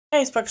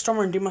Hey,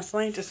 Stormer and Demon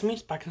Scientist, it's me,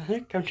 Spike,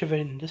 and come to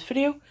in this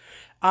video.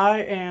 I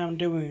am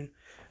doing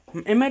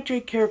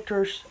MHA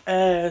characters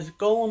as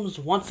Golems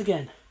once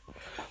again.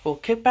 We'll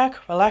kick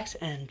back, relax,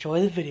 and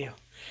enjoy the video.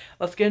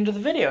 Let's get into the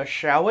video,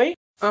 shall we?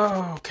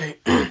 Okay,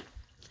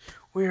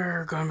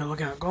 we're going to be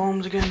looking at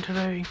Golems again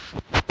today.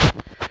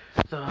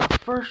 The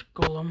first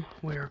Golem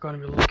we are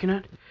going to be looking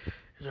at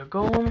is a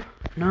Golem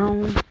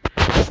known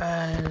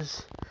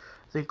as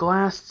the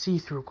Glass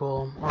See-Through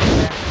Golem, or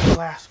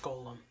Glass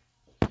Golem.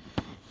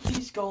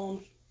 These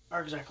golems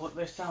are exactly what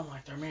they sound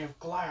like. They're made of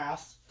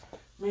glass,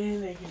 meaning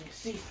they can be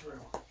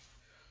see-through.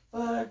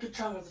 But a good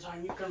chunk of the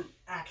time you can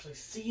actually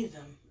see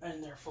them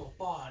in their full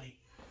body.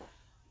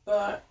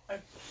 But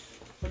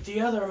with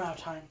the other amount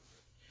of time,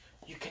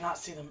 you cannot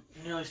see them,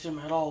 nearly see them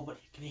at all, but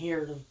you can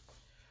hear them.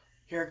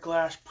 Hear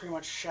glass pretty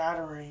much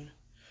shattering.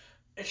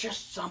 It's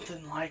just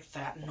something like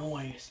that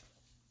noise.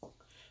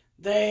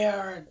 They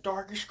are a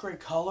darkish gray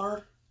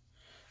color,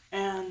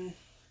 and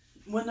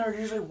when they're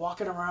usually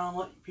walking around,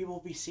 letting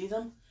people see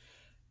them,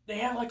 they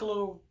have like a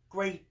little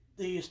gray,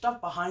 the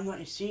stuff behind that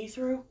you see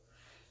through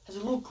has a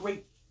little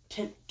gray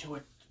tint to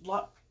it, a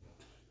lot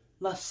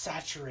less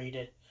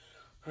saturated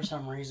for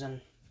some reason.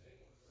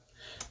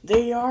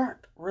 They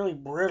aren't really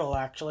brittle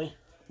actually,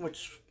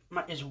 which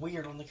is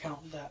weird on the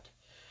count that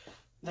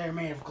they're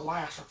made of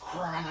glass, for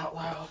crying out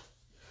loud.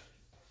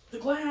 The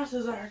glass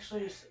is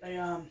actually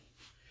a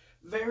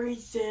very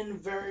thin,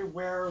 very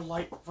rare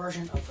light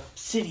version of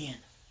obsidian.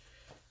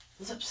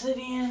 This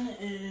obsidian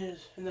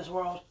in this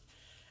world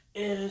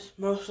is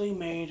mostly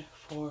made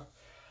for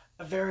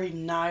a very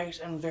nice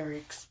and very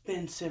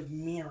expensive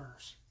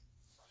mirrors.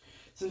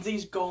 Since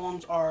these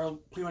golems are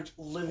pretty much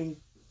living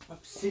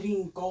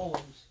obsidian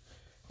golems,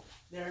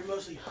 they're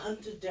mostly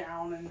hunted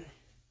down and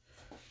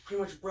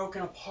pretty much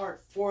broken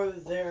apart for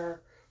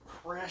their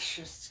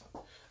precious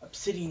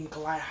obsidian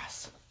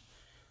glass.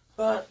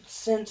 But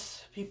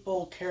since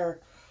people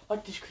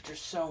like these creatures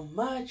so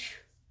much,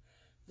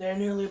 they're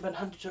nearly been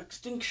hunted to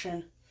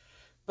extinction,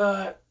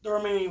 but the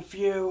remaining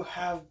few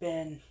have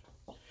been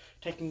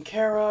taken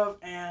care of,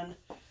 and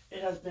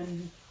it has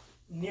been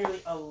nearly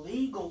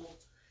illegal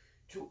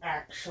to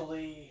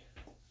actually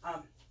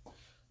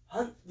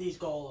hunt these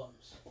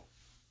golems.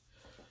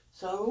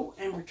 So,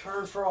 in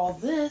return for all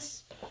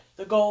this,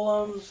 the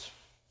golems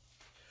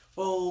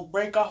will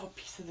break off a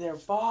piece of their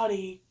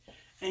body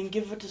and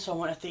give it to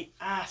someone if they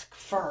ask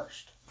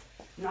first.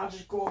 Not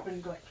just go up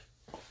and like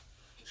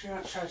try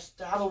to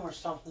stab them or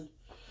something.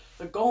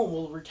 The golem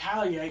will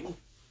retaliate and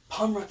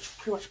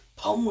pretty much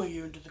pummel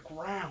you into the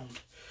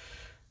ground.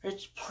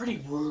 It's pretty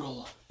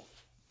brutal.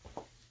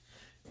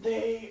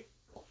 They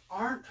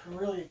aren't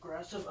really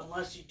aggressive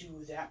unless you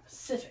do that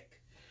specific.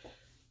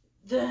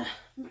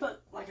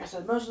 But like I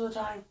said, most of the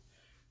time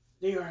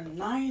they are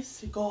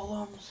nice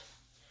golems.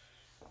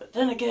 But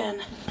then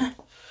again,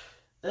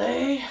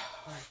 they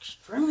are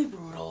extremely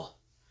brutal.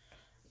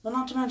 But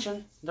not to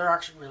mention, they're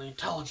actually really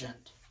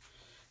intelligent.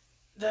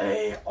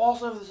 They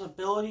also have this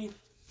ability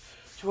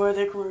to where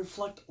they can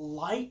reflect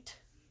light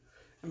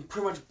and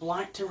pretty much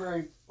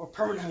temporarily or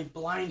permanently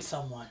blind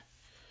someone,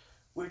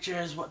 which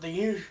is what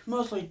they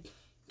mostly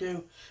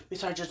do,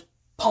 besides just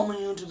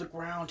pummeling you into the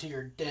ground till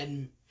you're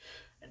dead,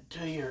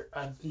 until you're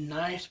a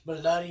nice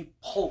bloody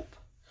pulp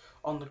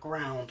on the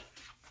ground.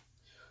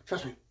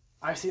 Trust me,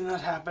 I've seen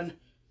that happen.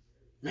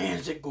 Man,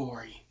 is it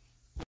gory.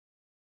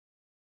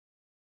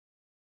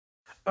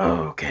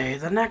 Okay,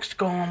 the next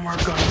golem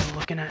we're going to be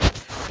looking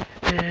at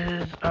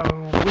is a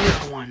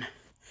weird one.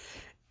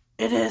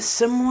 It is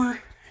similar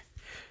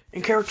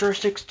in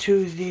characteristics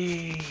to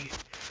the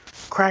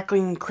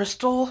crackling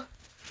crystal,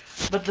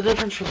 but the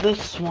difference for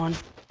this one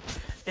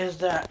is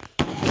that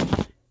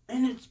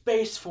in its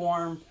base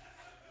form,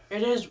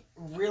 it is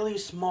really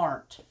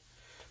smart,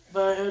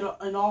 but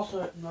it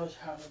also knows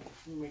how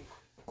to make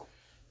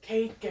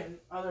cake and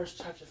other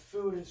types of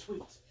food and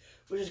sweets,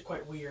 which is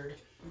quite weird.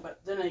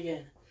 But then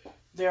again,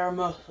 they are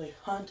mostly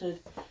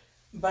hunted,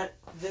 but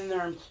then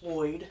they're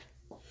employed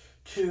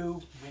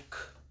to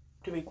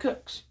be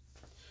cooks.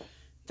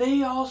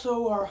 They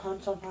also are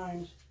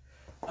sometimes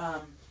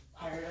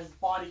hired as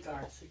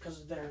bodyguards because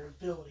of their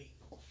ability.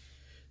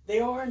 They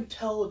are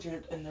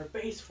intelligent in their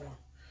base form,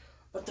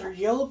 but their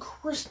yellow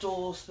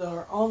crystals that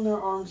are on their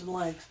arms and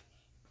legs,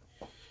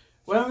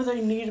 whenever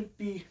they need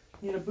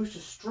a boost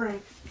of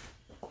strength,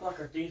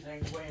 like these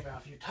things weigh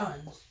about a few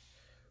tons,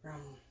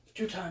 around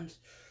 2 tons,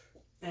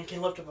 and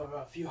can lift up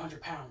about a few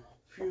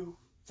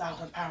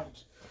thousand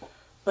pounds.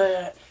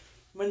 But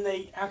when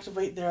they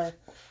activate their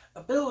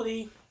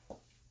ability,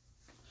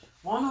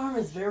 one arm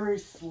is very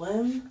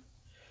slim.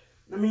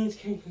 That means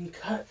it can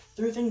cut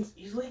through things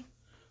easily,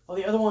 while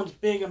the other one's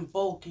big and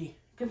bulky.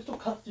 It can still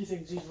cut through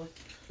things easily,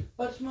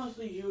 but it's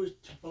mostly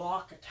used to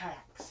block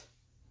attacks.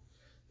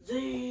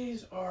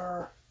 These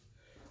are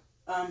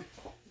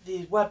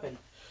the weapon.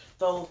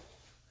 Though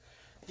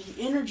the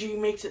energy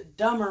makes it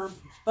dumber,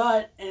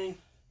 but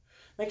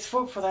makes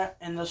folk for that,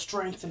 and the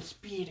strength and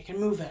speed it can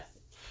move at.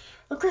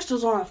 The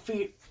crystals on its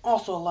feet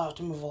also allow it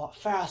to move a lot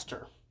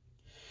faster.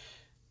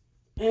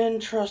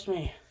 And trust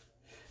me,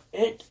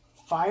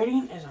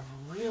 Fighting is a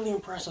really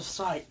impressive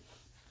sight.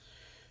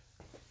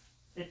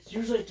 It's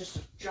usually just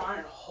a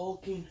giant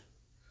hulking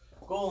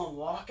golem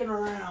walking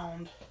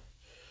around,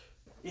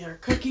 either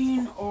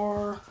cooking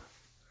or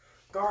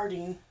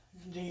guarding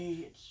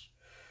the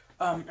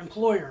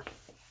employer.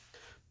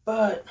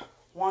 But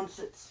once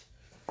it's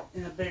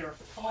in a bigger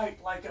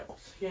fight, like up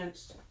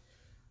against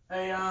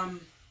a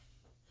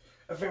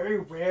very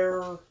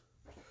rare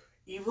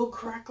evil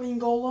crackling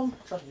golem,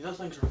 trust me, those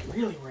things are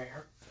really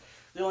rare.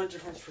 The only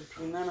difference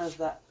between them is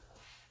that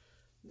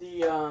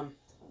the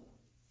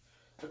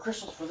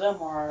crystals for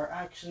them are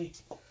actually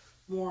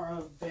more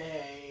of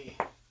a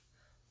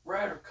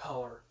redder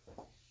color.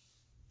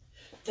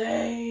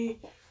 They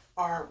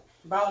are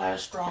about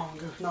as strong,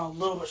 if not a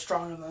little bit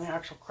stronger than the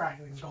actual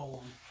crackling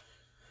golem.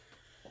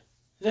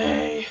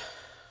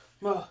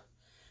 Well,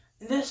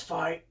 in this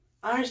fight,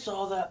 I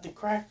saw that the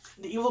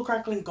evil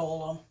crackling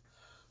golem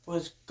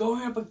was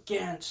going up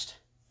against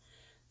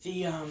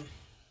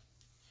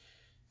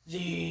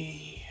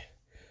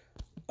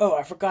oh,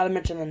 I forgot to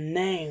mention the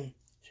name.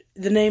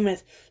 The name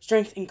is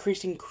Strength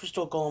Increasing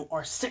Crystal Golem,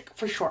 or SICK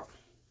for short.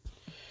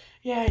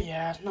 Yeah,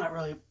 it's not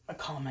really a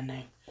common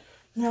name.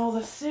 Now,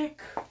 the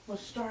SICK was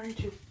starting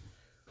to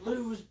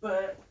lose,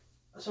 but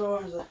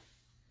so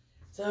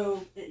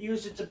it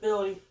used its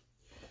ability.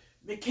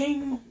 The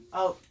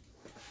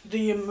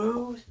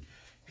moves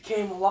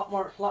became a lot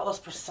less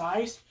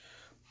precise,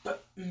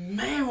 but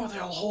man, were they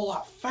a whole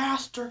lot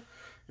faster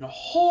and a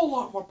whole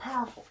lot more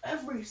powerful.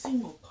 Every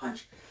single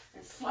punch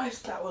and slice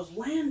that was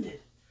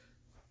landed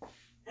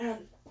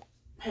and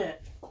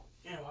hit,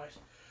 anyways,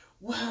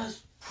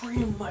 was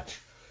pretty much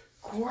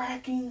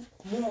cracking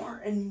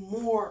more and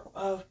more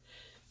of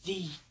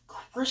the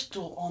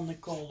crystal on the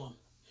golem.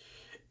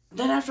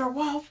 Then after a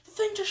while, the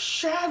thing just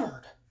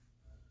shattered.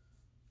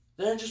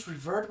 Then it just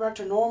reverted back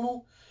to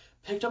normal,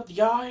 picked up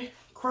the eye,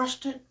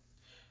 crushed it,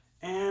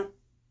 and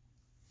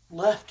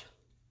left.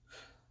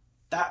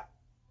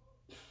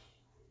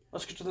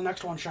 Let's get to the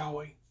next one, shall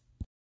we?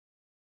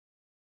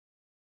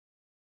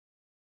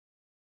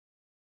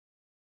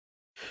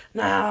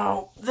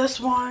 Now, this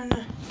one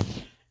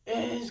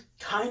is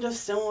kind of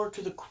similar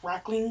to the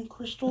crackling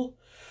crystal,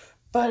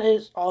 but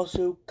it's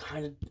also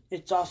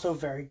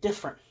very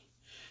different.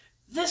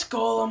 This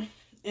golem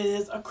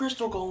is a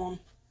crystal golem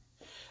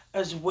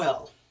as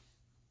well.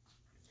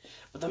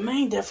 But the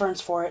main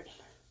difference for it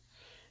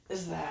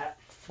is that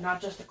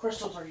not just the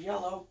crystals are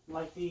yellow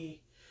like the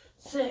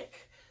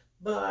SICK,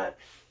 but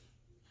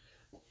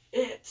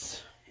it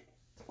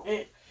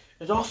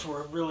is also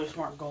a really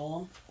smart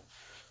golem.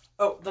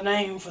 Oh, the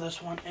name for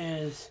this one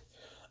is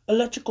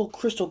Electrical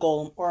Crystal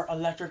Golem, or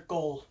Electric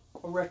Gold,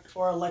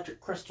 or Electric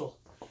Crystal.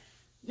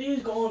 These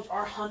golems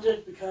are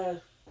hunted because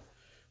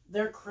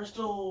their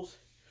crystals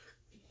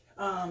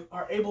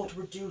are able to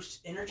produce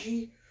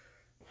energy.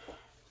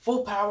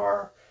 Full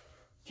power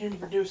can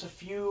produce a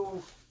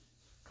few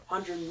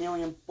 100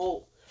 million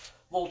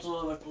volts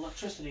of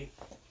electricity.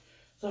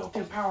 So it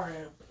can power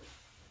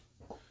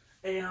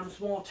a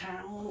small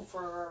town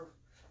for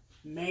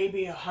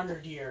maybe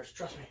 100 years.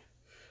 Trust me.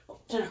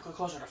 Well, technically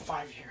closer to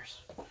 5 years.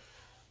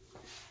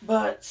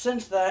 But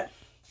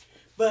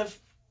if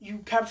you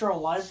capture a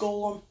live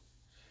golem,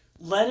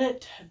 let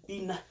it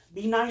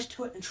be nice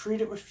to it and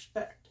treat it with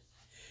respect.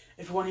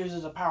 If you want to use it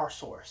as a power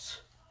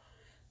source,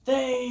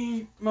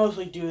 they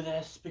mostly do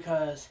this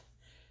because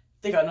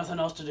they got nothing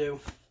else to do.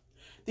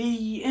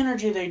 The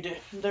energy they do,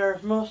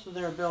 most of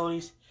their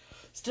abilities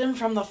stem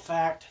from the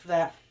fact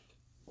that,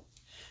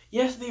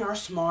 yes, they are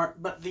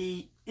smart, but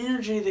the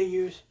energy they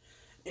use,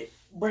 it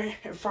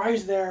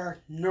fries their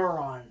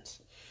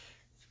neurons.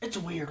 It's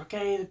weird,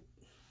 okay?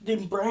 The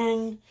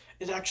brain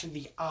is actually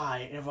the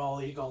eye of all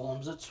these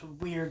golems. It's a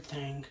weird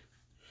thing.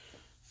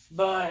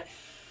 But,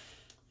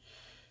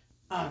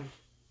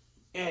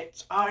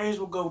 its eyes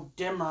will go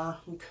dimmer.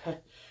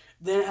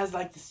 Then it has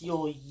like this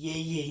little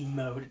yay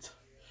mode. It's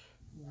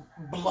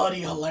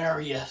bloody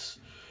hilarious.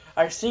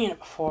 I've seen it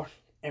before,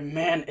 and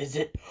man, is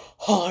it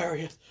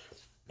hilarious.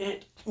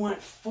 It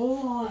went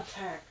full on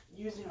attack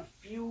using a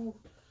few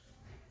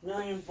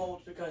million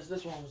volts because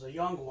this one was a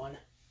young one.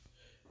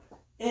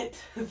 It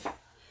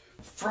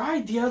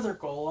fried the other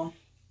golem.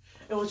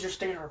 It was your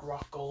standard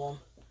rock golem.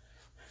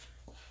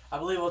 I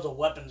believe it was a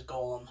weapons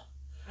golem.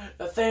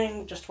 The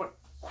thing just went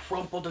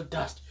crumpled to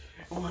dust.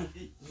 And went,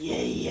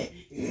 yeah.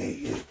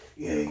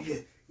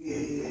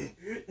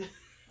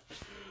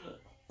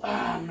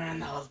 Ah, man,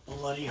 that was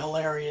bloody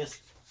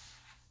hilarious.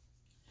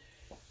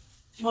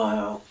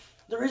 Well,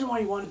 the reason why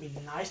you want to be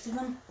nice to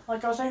them,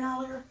 like I was saying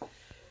earlier,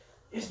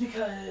 is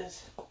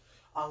because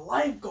a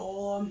live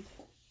golem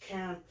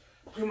can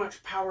pretty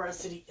much power a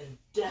city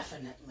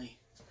indefinitely.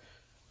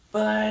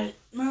 But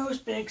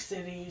most big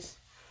cities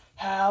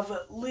have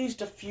at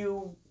least a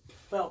few,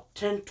 about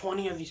 10,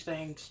 20 of these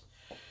things.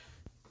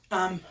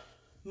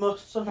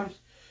 Sometimes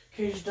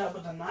caged up,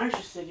 with the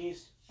nicer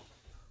cities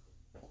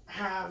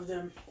have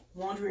them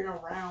wandering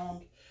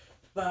around,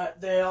 but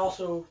they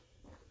also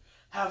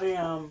have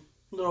a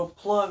little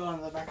plug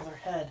on the back of their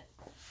head,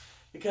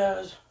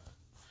 because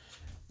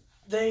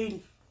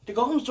the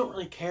golems don't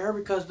really care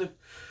because the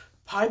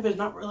pipe is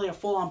not really a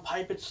full-on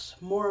pipe. It's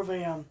more of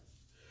a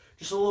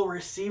just a little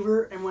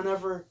receiver, and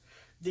whenever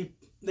they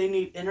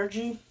need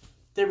energy,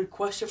 they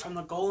request it from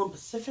the golem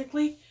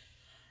specifically,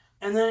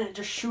 and then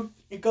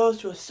it goes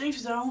to a safe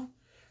zone,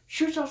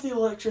 shoots off the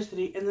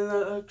electricity, and then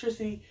the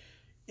electricity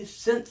is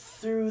sent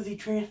through the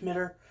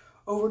transmitter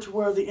over to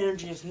where the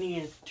energy is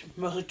needed,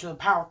 mostly to the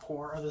power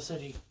core of the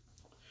city.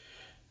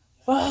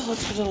 Well,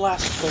 let's get to the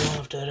last golem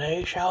of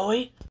today, shall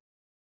we?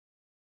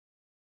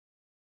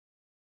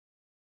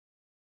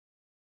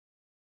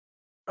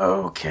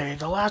 Okay,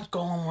 the last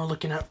golem we're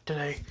looking at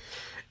today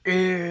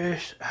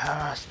is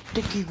a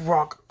Sticky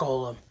Rock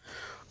Golem,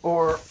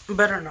 or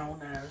better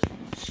known as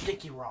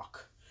Sticky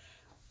Rock.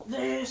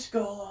 This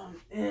golem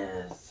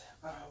is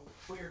a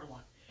weird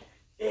one.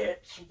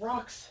 Its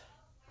rocks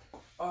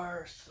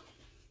are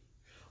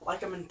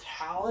like a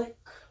metallic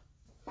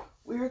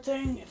weird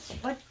thing. It's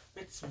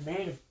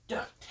made of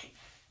duct tape,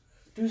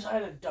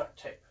 two-sided duct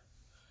tape.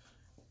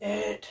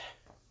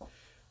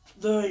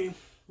 The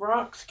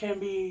rocks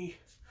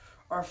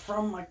are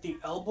from like the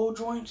elbow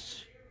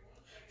joints.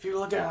 If you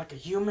look at like a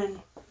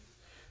human,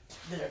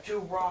 there are two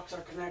rocks that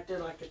are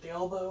connected like at the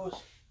elbows.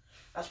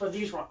 That's where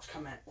these rocks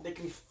come in. They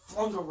can be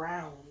flung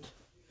around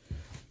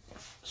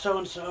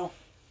so,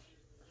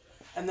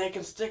 and they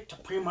can stick to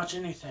pretty much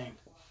anything.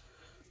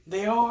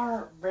 They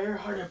are very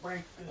hard to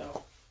break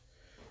though.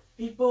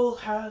 People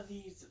have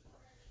these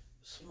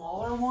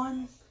smaller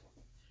ones,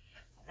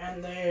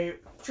 and they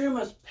treat them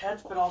as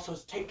pets, but also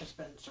as tape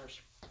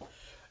dispensers.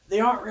 They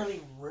aren't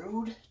really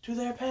rude to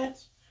their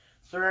pets.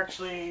 They're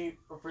actually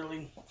a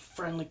really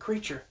friendly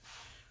creature.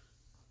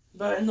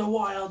 But in the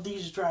wild,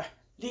 these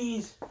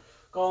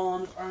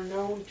golems are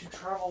known to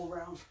travel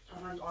around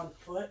sometimes on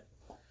foot,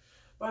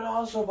 but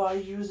also by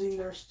using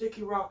their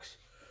sticky rocks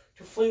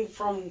to fling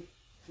from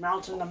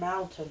mountain to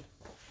mountain.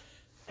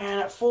 And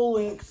at full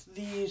length,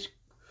 these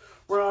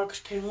rocks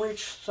can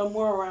reach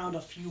somewhere around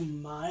a few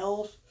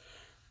miles.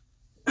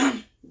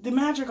 The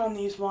magic on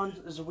these ones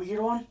is a weird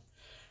one.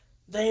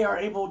 They are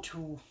able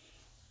to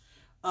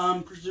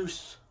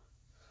produce,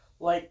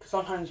 like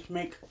sometimes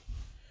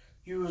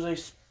use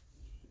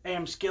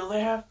a skill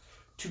they have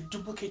to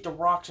duplicate the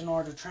rocks in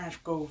order to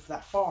go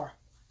that far.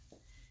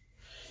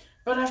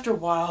 But after a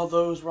while,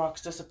 those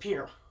rocks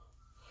disappear.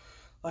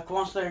 Like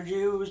once they're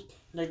used,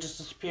 they just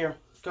disappear,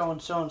 going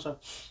so and so.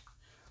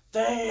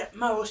 They at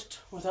most,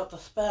 without the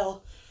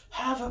spell,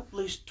 have at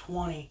least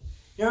 20.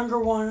 Younger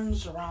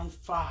ones around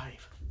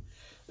 5.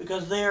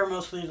 Because they are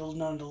mostly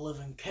known to live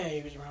in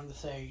caves around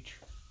this age.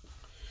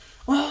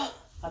 Well,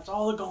 that's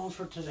all the golems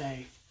for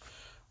today.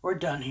 We're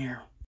done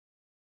here.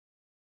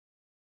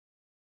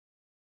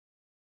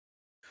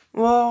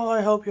 Well,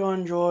 I hope you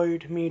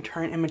enjoyed me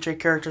turning MHA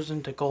characters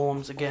into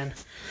golems again.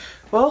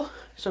 Well,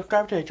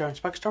 subscribe to Giant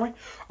Spike Stormy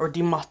or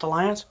Demost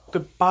Alliance.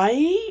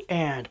 Goodbye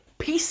and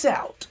peace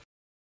out.